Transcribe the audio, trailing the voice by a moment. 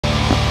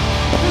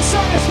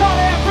song is called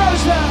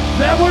Ambrosia.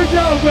 There we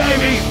go,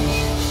 baby.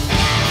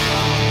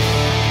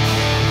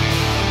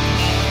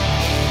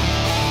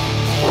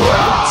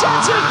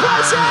 Touching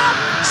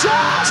prison,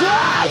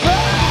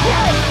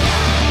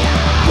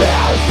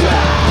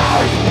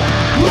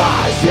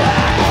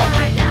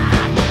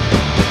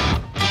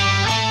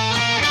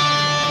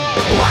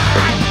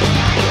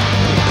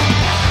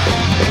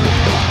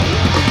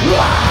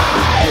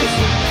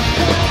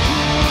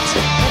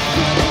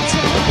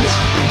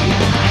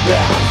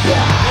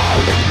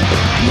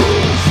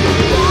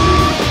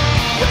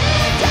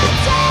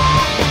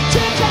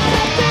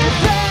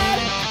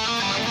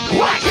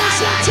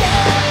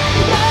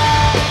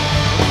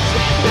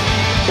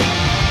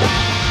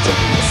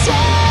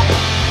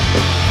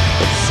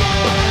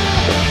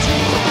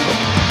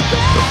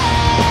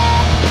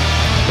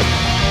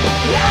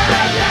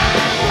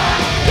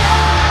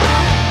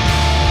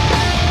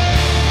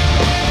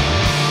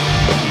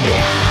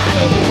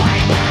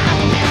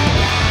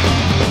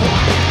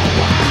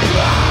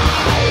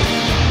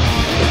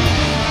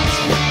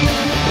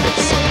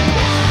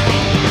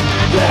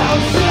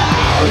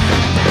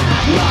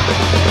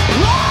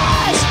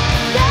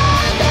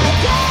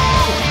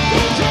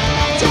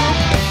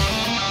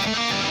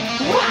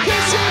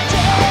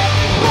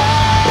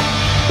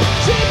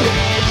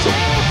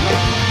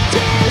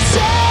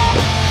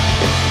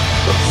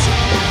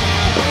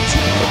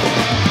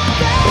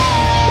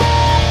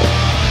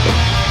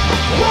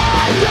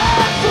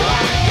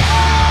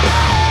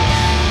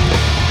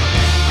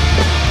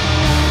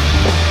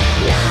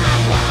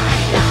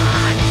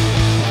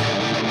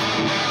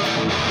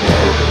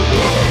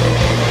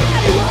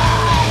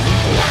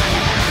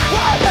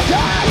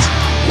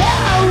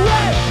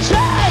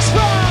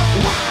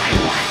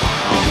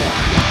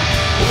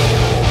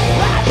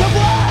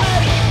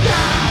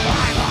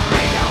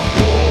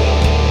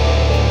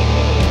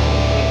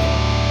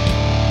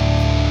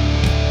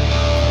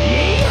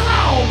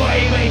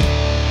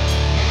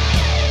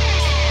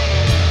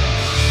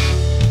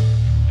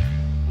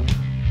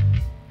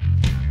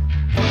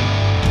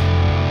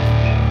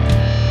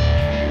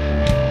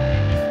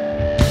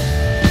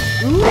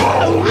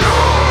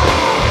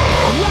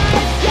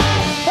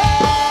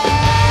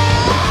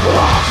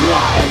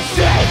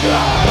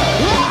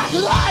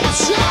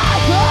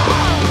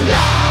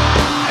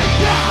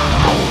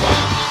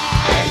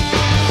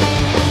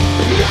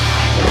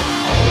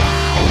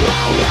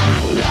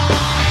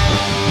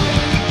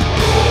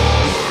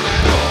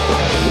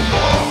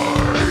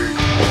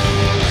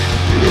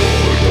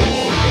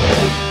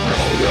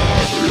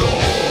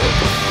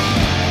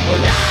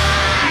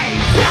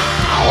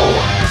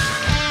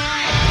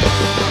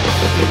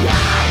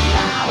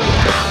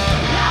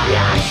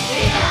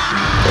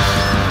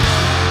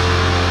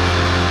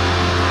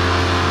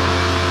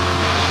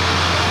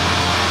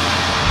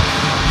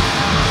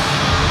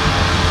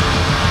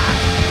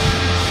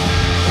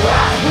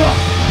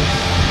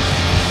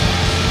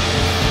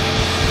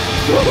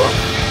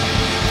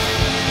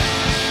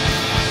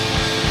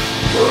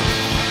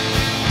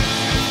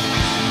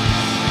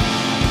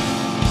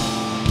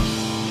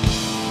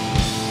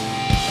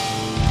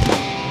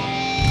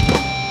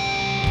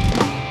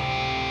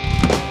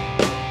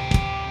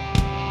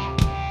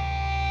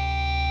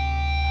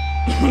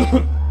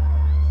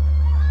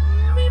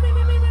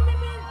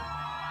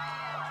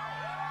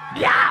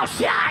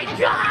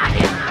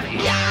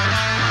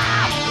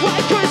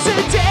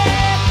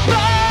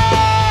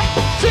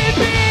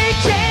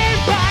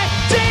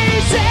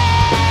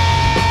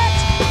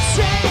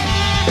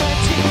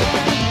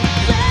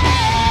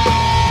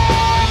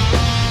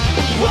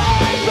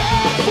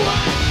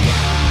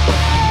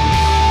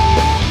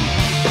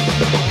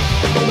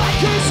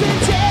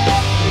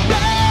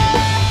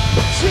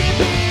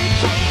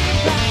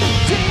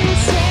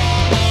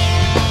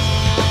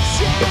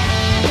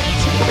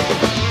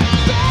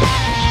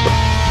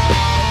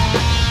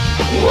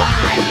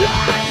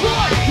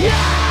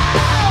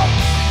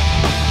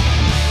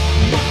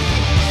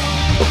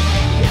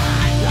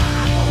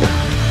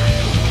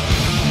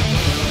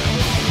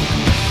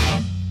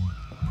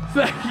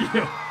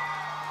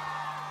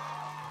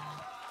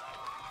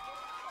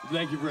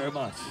 Thank you very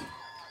much.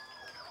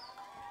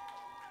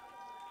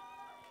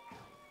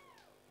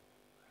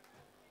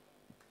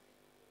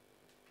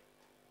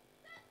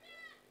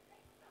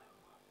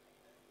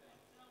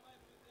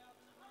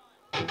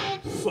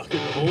 Fucking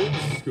old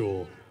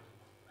school.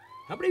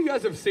 How many of you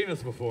guys have seen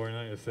us before? I'm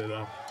not gonna say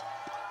that.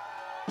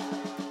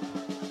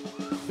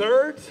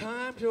 Third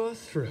time to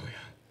Australia.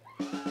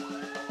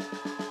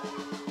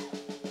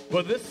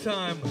 But this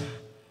time,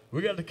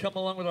 we got to come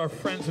along with our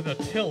friends in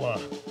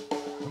Attila.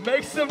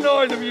 Make some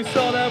noise if you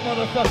saw that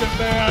motherfucking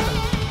band.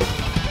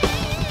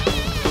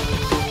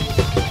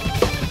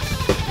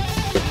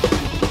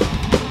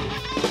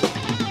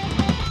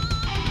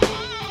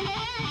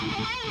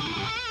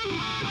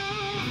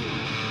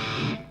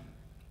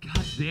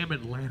 God damn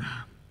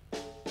Atlanta.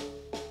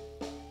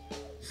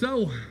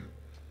 So,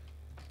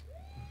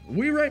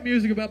 we write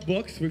music about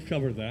books. We've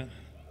covered that.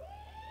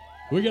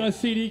 We got a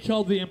CD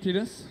called The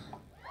Emptiness.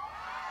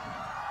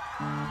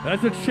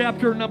 That's a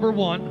chapter number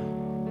 1.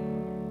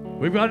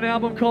 We've got an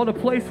album called A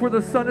Place Where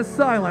the Sun is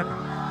Silent.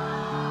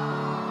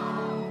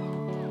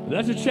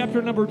 That's a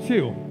chapter number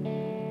 2.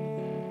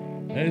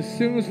 And as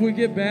soon as we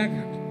get back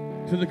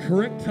to the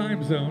correct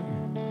time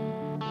zone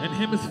and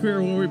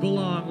hemisphere where we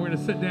belong, we're going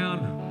to sit down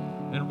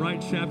and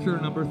write chapter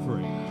number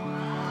 3.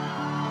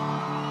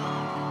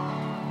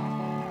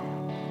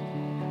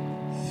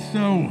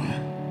 So,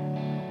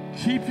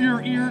 keep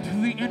your ear to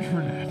the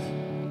internet.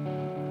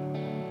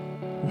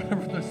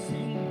 Wherever the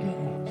scene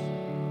goes.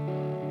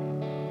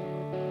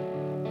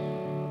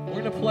 We're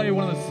going to play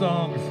one of the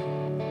songs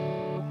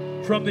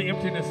from the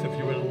emptiness, if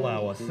you would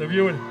allow us. If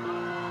you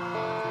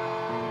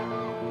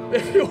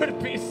would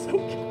be so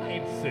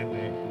kind,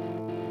 Sydney.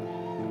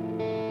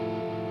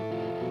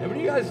 Have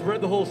you guys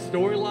read the whole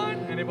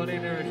storyline? Anybody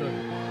in there?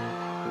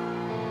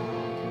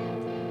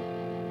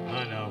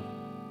 I know.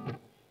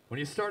 When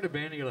you start a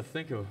band, you gotta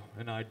think of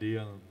an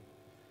idea.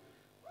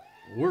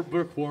 We're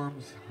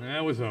bookworms.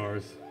 That was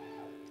ours.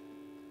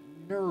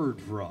 Nerd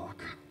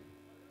rock.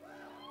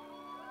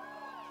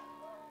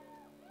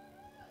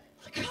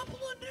 A couple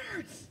of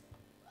nerds.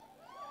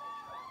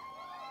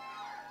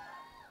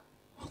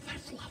 Oh,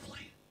 that's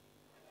lovely.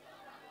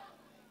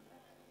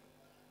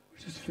 We're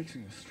just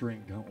fixing a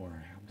string, don't worry.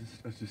 I'm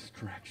just a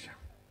distraction.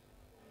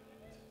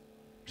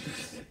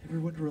 Just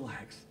everyone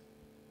relax.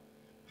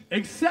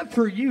 Except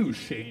for you,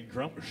 Shane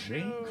Crump.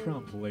 Shane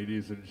Crump,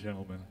 ladies and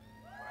gentlemen.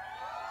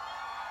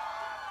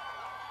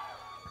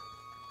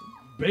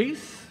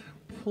 Bass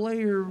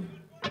player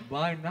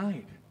by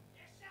night.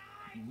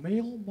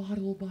 Male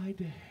model by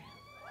day.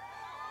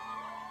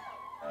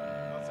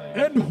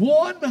 And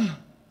one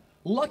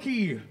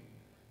lucky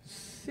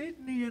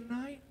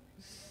Sydneyite,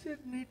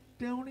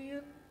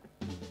 Sydneydonian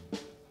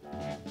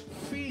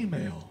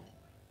female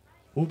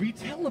will be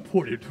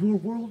teleported to a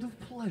world of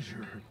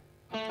pleasure.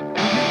 The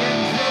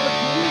angelic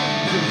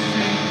wings of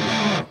Shane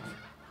Crump.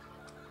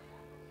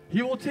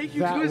 He will take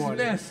you to his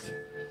nest,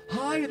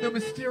 high in the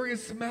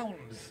mysterious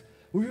mountains,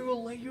 where he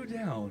will lay you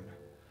down,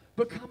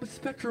 become a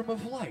spectrum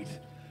of light,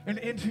 and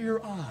enter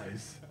your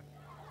eyes.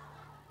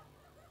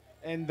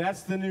 And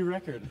that's the new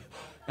record.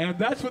 And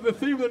that's what the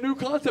theme of the new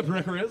concept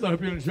record is. I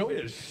hope you enjoy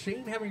it.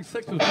 Shane having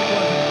sex with people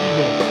as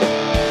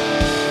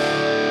an eagle.